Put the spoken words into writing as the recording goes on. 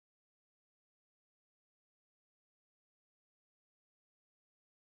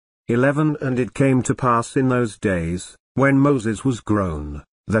11 And it came to pass in those days, when Moses was grown,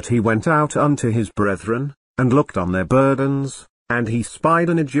 that he went out unto his brethren, and looked on their burdens, and he spied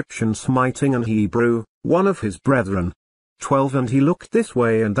an Egyptian smiting an Hebrew, one of his brethren. 12 And he looked this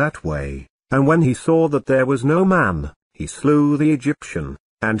way and that way, and when he saw that there was no man, he slew the Egyptian,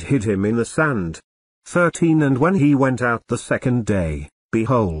 and hid him in the sand. 13 And when he went out the second day,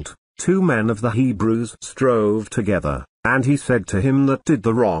 behold, 2 men of the Hebrews strove together, and he said to him that did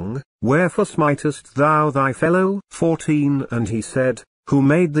the wrong, Wherefore smitest thou thy fellow? 14 And he said, Who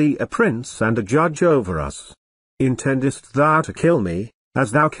made thee a prince and a judge over us? Intendest thou to kill me,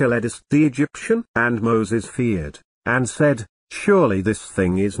 as thou killedst the Egyptian? And Moses feared, and said, Surely this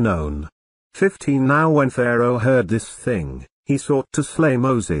thing is known. 15 Now when Pharaoh heard this thing, he sought to slay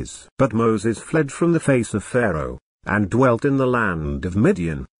Moses. But Moses fled from the face of Pharaoh, and dwelt in the land of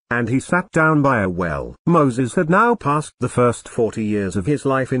Midian, and he sat down by a well. Moses had now passed the first 40 years of his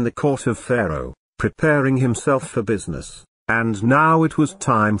life in the court of Pharaoh, preparing himself for business, and now it was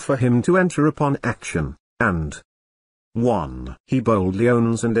time for him to enter upon action, and 1. He boldly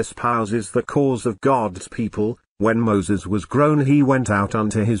owns and espouses the cause of God's people. When Moses was grown he went out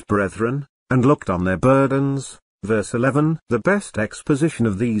unto his brethren, and looked on their burdens. Verse 11 The best exposition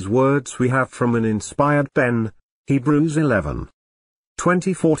of these words we have from an inspired pen, Hebrews 11.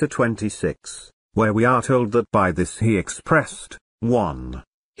 24-26, where we are told that by this he expressed, 1.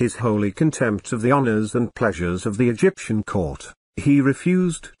 His holy contempt of the honors and pleasures of the Egyptian court. He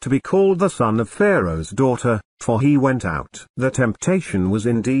refused to be called the son of Pharaoh's daughter, for he went out. The temptation was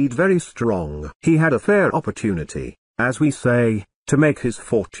indeed very strong. He had a fair opportunity, as we say, to make his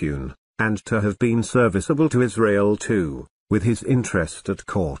fortune, and to have been serviceable to Israel too, with his interest at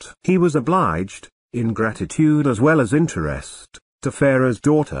court. He was obliged, in gratitude as well as interest, to Pharaoh's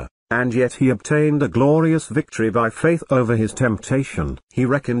daughter, and yet he obtained a glorious victory by faith over his temptation. He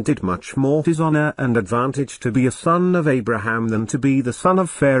reckoned it much more his honor and advantage to be a son of Abraham than to be the son of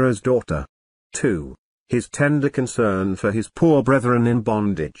Pharaoh's daughter. 2. His tender concern for his poor brethren in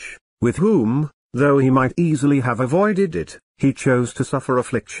bondage, with whom, though he might easily have avoided it, he chose to suffer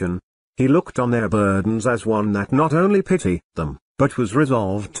affliction. He looked on their burdens as one that not only pitied them, but was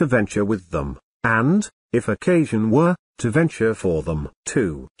resolved to venture with them, and, if occasion were, to venture for them.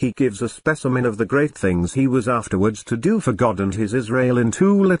 2. He gives a specimen of the great things he was afterwards to do for God and his Israel in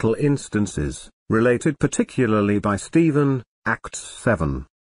 2 little instances, related particularly by Stephen, Acts 7.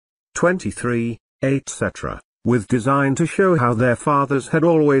 23, etc., with design to show how their fathers had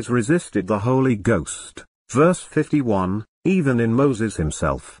always resisted the Holy Ghost. Verse 51, even in Moses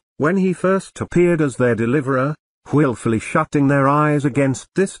himself, when he first appeared as their deliverer, willfully shutting their eyes against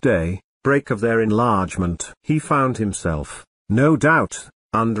this day, break of their enlargement, he found himself, no doubt,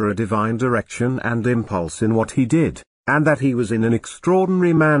 under a divine direction and impulse in what he did, and that he was in an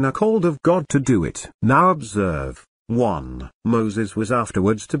extraordinary manner called of God to do it. Now observe, 1. Moses was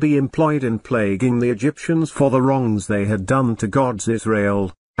afterwards to be employed in plaguing the Egyptians for the wrongs they had done to God's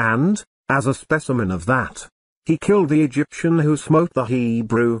Israel, and, as a specimen of that, he killed the Egyptian who smote the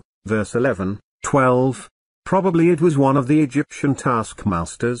Hebrew. Verse 11, 12. Probably it was one of the Egyptian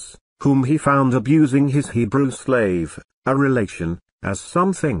taskmasters, whom he found abusing his Hebrew slave, a relation, as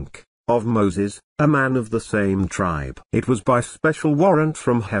some think, of Moses, a man of the same tribe. It was by special warrant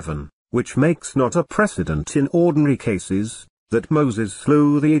from heaven, which makes not a precedent in ordinary cases, that Moses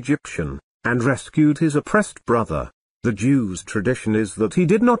slew the Egyptian, and rescued his oppressed brother. The Jews' tradition is that he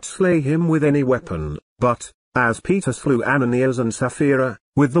did not slay him with any weapon, but, as Peter slew Ananias and Sapphira,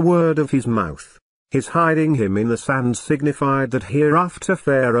 with the word of his mouth. His hiding him in the sand signified that hereafter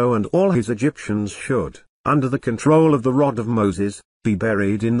Pharaoh and all his Egyptians should, under the control of the rod of Moses, be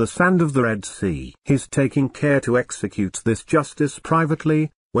buried in the sand of the Red Sea. His taking care to execute this justice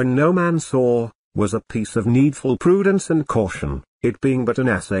privately, when no man saw, was a piece of needful prudence and caution, it being but an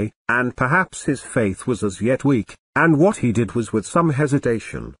essay, and perhaps his faith was as yet weak, and what he did was with some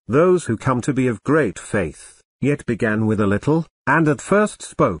hesitation. Those who come to be of great faith, yet began with a little, and at first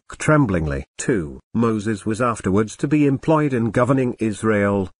spoke tremblingly. 2. Moses was afterwards to be employed in governing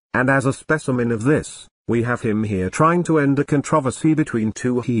Israel, and as a specimen of this, we have him here trying to end a controversy between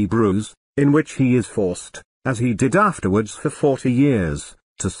 2 Hebrews, in which he is forced, as he did afterwards for 40 years,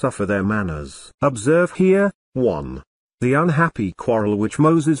 to suffer their manners. Observe here, 1. The unhappy quarrel which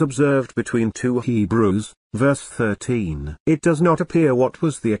Moses observed between 2 Hebrews, verse 13. It does not appear what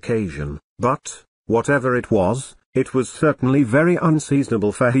was the occasion, but, whatever it was certainly very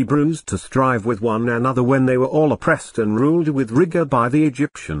unseasonable for Hebrews to strive with one another when they were all oppressed and ruled with rigor by the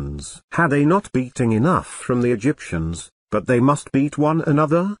Egyptians. Had they not beating enough from the Egyptians, but they must beat one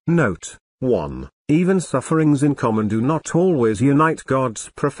another? Note, 1. Even sufferings in common do not always unite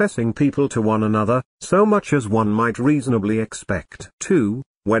God's professing people to one another, so much as one might reasonably expect. 2.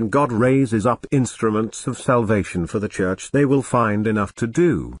 When God raises up instruments of salvation for the church, they will find enough to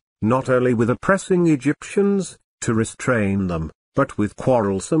do, not only with oppressing Egyptians, to restrain them, but with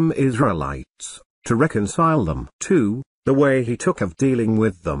quarrelsome Israelites, to reconcile them. 2. The way he took of dealing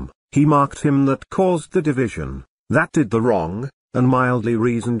with them, he marked him that caused the division, that did the wrong, and mildly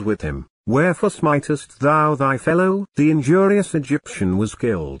reasoned with him. Wherefore smitest thou thy fellow? The injurious Egyptian was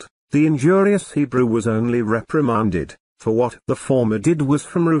killed, the injurious Hebrew was only reprimanded, for what the former did was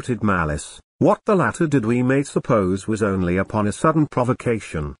from rooted malice, what the latter did we may suppose was only upon a sudden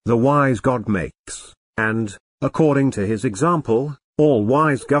provocation. The wise God makes, and, according to his example, all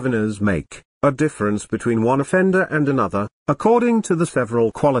wise governors make, a difference between one offender and another, according to the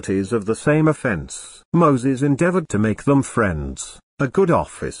several qualities of the same offense. Moses endeavored to make them friends, a good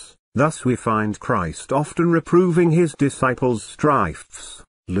office. Thus we find Christ often reproving his disciples' strifes.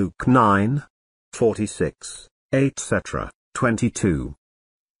 Luke 9, 46, etc., 22,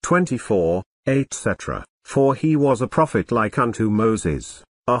 24, etc. For he was a prophet like unto Moses,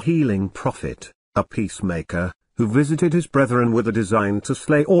 a healing prophet, a peacemaker, who visited his brethren with a design to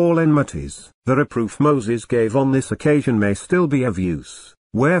slay all enmities. The reproof Moses gave on this occasion may still be of use.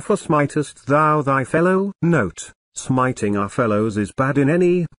 Wherefore smitest thou thy fellow? Note, smiting our fellows is bad in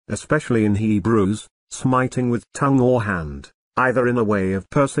any, especially in Hebrews, smiting with tongue or hand, either in a way of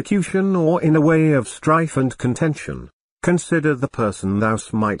persecution or in a way of strife and contention. Consider the person thou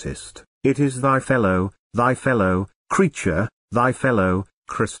smitest, it is thy fellow creature, thy fellow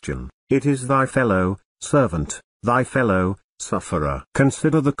Christian, it is thy fellow servant, thy fellow sufferer.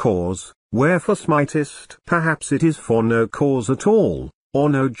 Consider the cause, wherefore smitest. Perhaps it is for no cause at all, or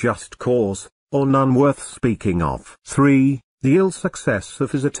no just cause, or none worth speaking of. 3. The ill success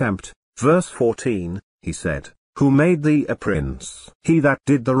of his attempt. Verse 14, he said, Who made thee a prince? He that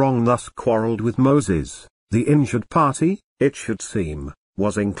did the wrong thus quarrelled with Moses. The injured party, it should seem,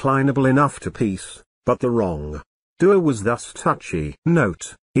 was inclinable enough to peace, but the wrong doer was thus touchy.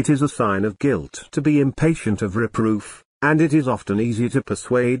 Note, it is a sign of guilt to be impatient of reproof, and it is often easier to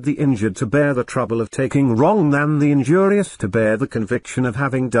persuade the injured to bear the trouble of taking wrong than the injurious to bear the conviction of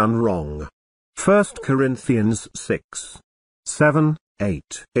having done wrong. 1 Corinthians 6, 7,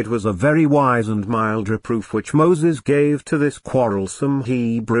 8. It was a very wise and mild reproof which Moses gave to this quarrelsome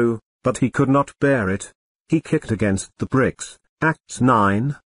Hebrew, but he could not bear it. He kicked against the bricks, Acts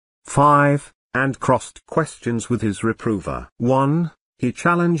 9, 5, and crossed questions with his reprover. 1. He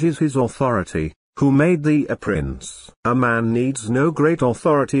challenges his authority. Who made thee a prince? A man needs no great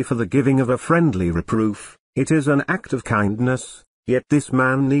authority for the giving of a friendly reproof. It is an act of kindness, yet this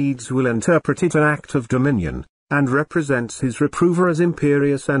man needs will interpret it an act of dominion, and represents his reprover as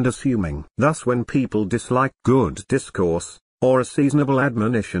imperious and assuming. Thus when people dislike good discourse, or a seasonable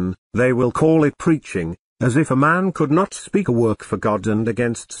admonition, they will call it preaching, as if a man could not speak a work for God and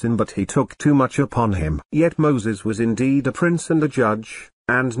against sin but he took too much upon him. Yet Moses was indeed a prince and a judge,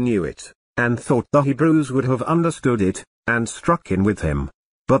 and knew it, and thought the Hebrews would have understood it, and struck in with him.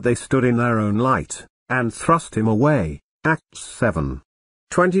 But they stood in their own light, and thrust him away. Acts 7,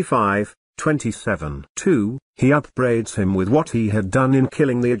 25, 27. 2. He upbraids him with what he had done in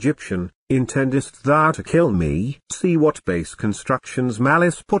killing the Egyptian. Intendest thou to kill me? See what base constructions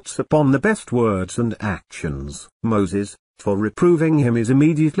malice puts upon the best words and actions. Moses, for reproving him, is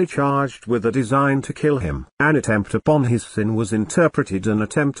immediately charged with a design to kill him. An attempt upon his sin was interpreted an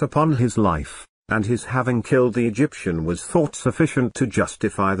attempt upon his life, and his having killed the Egyptian was thought sufficient to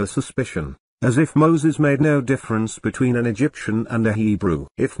justify the suspicion, as if Moses made no difference between an Egyptian and a Hebrew.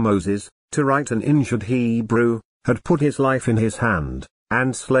 If Moses, to right an injured Hebrew, had put his life in his hand,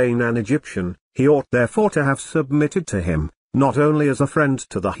 and slain an Egyptian, he ought therefore to have submitted to him, not only as a friend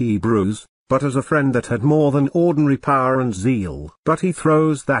to the Hebrews, but as a friend that had more than ordinary power and zeal. But he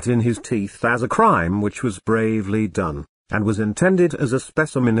throws that in his teeth as a crime which was bravely done, and was intended as a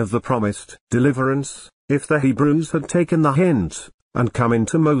specimen of the promised deliverance. If the Hebrews had taken the hint, and come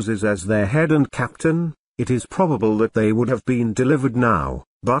into Moses as their head and captain, it is probable that they would have been delivered now.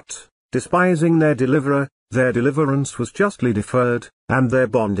 But, despising their deliverer, their deliverance was justly deferred, and their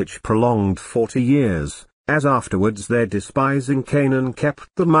bondage prolonged 40 years, as afterwards their despising Canaan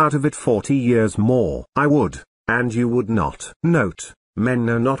kept them out of it 40 years more. I would, and you would not. Note, men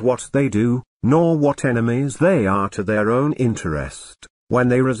know not what they do, nor what enemies they are to their own interest, when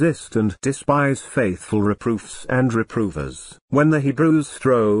they resist and despise faithful reproofs and reprovers. When the Hebrews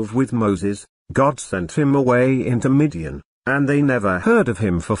strove with Moses, God sent him away into Midian, and they never heard of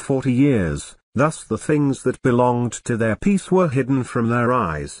him for 40 years. Thus the things that belonged to their peace were hidden from their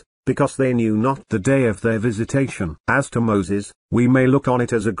eyes, because they knew not the day of their visitation. As to Moses, we may look on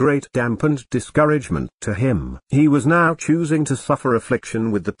it as a great dampened discouragement to him. He was now choosing to suffer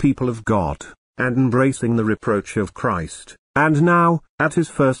affliction with the people of God, and embracing the reproach of Christ, and now, at his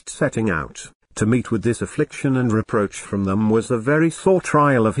first setting out, to meet with this affliction and reproach from them was a very sore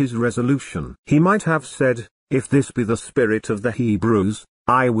trial of his resolution. He might have said, "If this be the spirit of the Hebrews,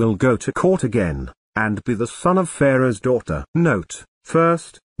 I will go to court again, and be the son of Pharaoh's daughter." Note,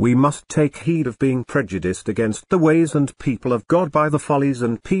 first, we must take heed of being prejudiced against the ways and people of God by the follies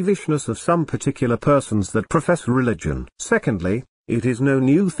and peevishness of some particular persons that profess religion. Secondly, it is no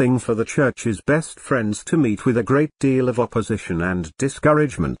new thing for the Church's best friends to meet with a great deal of opposition and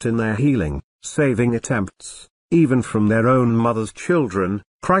discouragement in their healing, saving attempts, even from their own mother's children.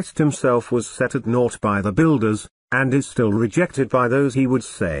 Christ himself was set at naught by the builders, and is still rejected by those he would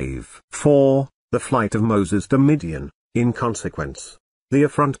save. 4. The flight of Moses to Midian. In consequence, the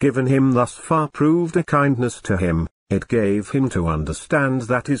affront given him thus far proved a kindness to him. It gave him to understand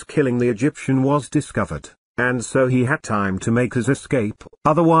that his killing the Egyptian was discovered, and so he had time to make his escape.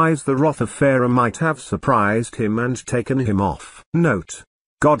 Otherwise the wrath of Pharaoh might have surprised him and taken him off. Note,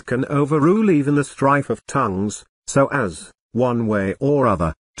 God can overrule even the strife of tongues, so as, one way or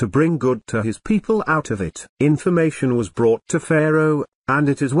other, to bring good to his people out of it. Information was brought to Pharaoh, and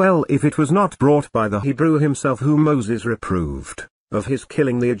it is well if it was not brought by the Hebrew himself whom Moses reproved, of his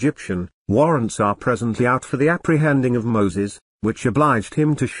killing the Egyptian. Warrants are presently out for the apprehending of Moses, which obliged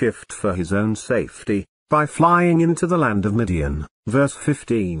him to shift for his own safety, by flying into the land of Midian. Verse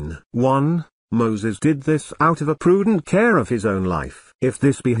 15. 1. Moses did this out of a prudent care of his own life. If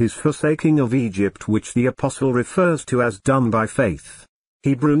this be his forsaking of Egypt which the apostle refers to as done by faith.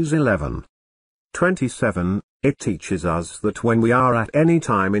 Hebrews 11:27, it teaches us that when we are at any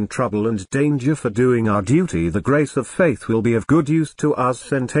time in trouble and danger for doing our duty, the grace of faith will be of good use to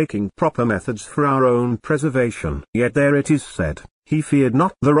us in taking proper methods for our own preservation. Yet there it is said, he feared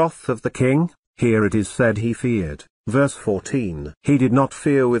not the wrath of the king. Here it is said he feared. Verse 14. He did not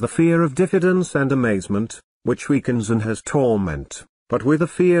fear with a fear of diffidence and amazement, which weakens and has torment, but with a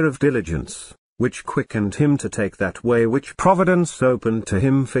fear of diligence, which quickened him to take that way which Providence opened to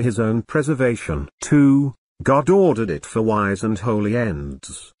him for his own preservation. 2. God ordered it for wise and holy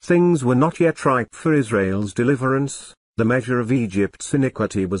ends. Things were not yet ripe for Israel's deliverance, the measure of Egypt's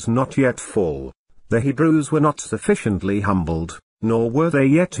iniquity was not yet full, the Hebrews were not sufficiently humbled, nor were they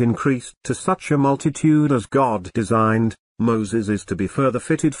yet increased to such a multitude as God designed. Moses is to be further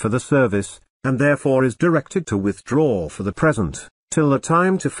fitted for the service, and therefore is directed to withdraw for the present, till the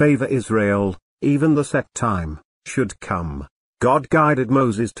time to favor Israel, even the set time, should come. God guided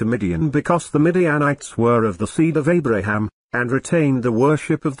Moses to Midian because the Midianites were of the seed of Abraham, and retained the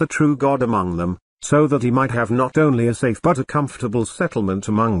worship of the true God among them, so that he might have not only a safe but a comfortable settlement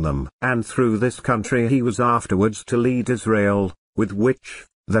among them. And through this country he was afterwards to lead Israel, with which,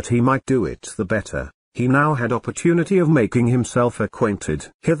 that he might do it the better, he now had opportunity of making himself acquainted.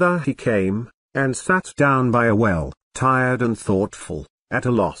 Hither he came, and sat down by a well, tired and thoughtful, at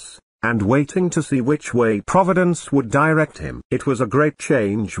a loss, and waiting to see which way Providence would direct him. It was a great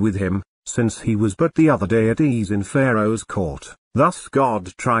change with him, since he was but the other day at ease in Pharaoh's court. Thus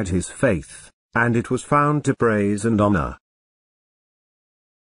God tried his faith, and it was found to praise and honor.